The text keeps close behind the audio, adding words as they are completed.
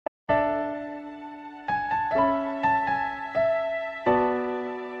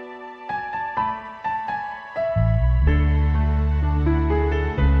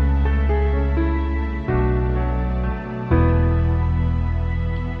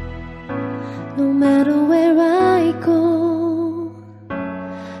No matter where I go,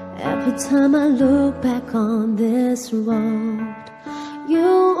 every time I look back on this road,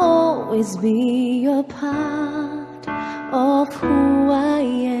 you'll always be a part of who I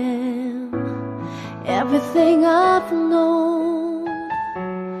am. Everything I've known,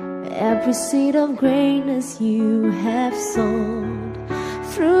 every seed of greatness you have sown,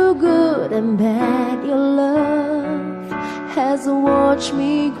 through good and bad, your love has watched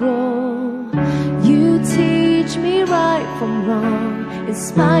me grow. You teach me right from wrong,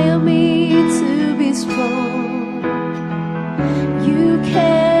 inspire me to be strong. You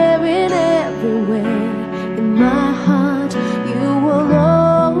care in every way, in my heart you will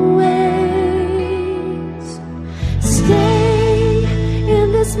always stay.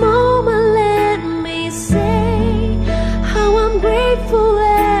 In this moment let me say how I'm grateful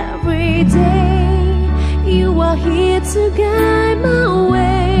every day. You are here to guide my way.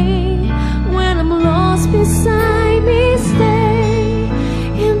 When I'm lost beside me, stay.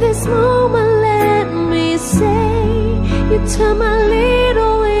 In this moment let me say you turn my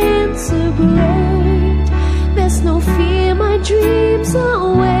little into great. There's no fear, my dreams are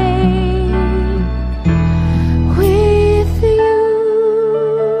awake with you.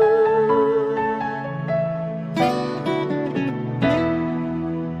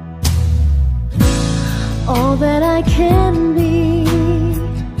 All that I can be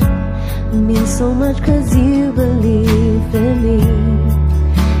means so much 'cause you believe in me.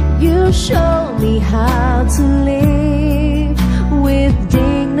 You show me how to live with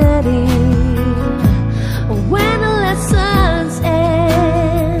dignity. When the lessons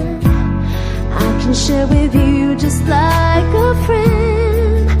end, I can share with you just like a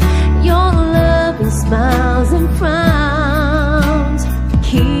friend. Your love and smiles and frowns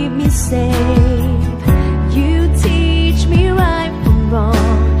keep me safe. You teach me right from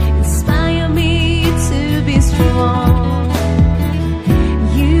wrong, inspire me to be strong.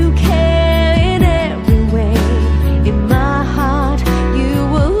 You care in every way, in my heart you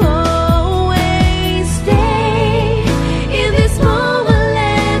will always stay. In this moment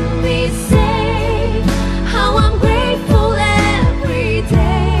let me say how I'm grateful every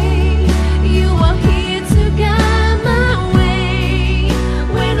day. You are here to guide my way.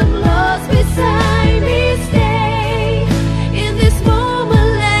 When I'm lost beside me, stay. In this moment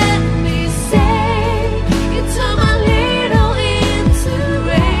let me say you turn my little into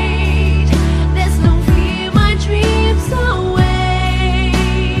great. There's no fear, my dreams are awake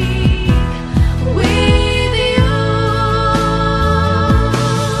with you.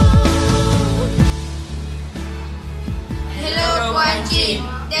 Hello, Pn Chin.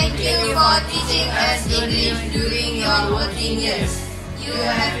 Thank you for teaching us English during your working years. You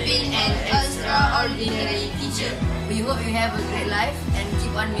have been an extraordinary teacher. We hope you have a great life and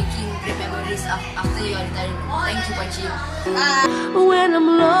keep on making great memories after your retirement. Thank you, Pn Chin. When I'm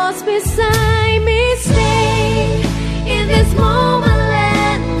lost beside me, stay. In this moment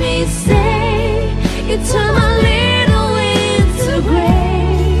let me say you turn my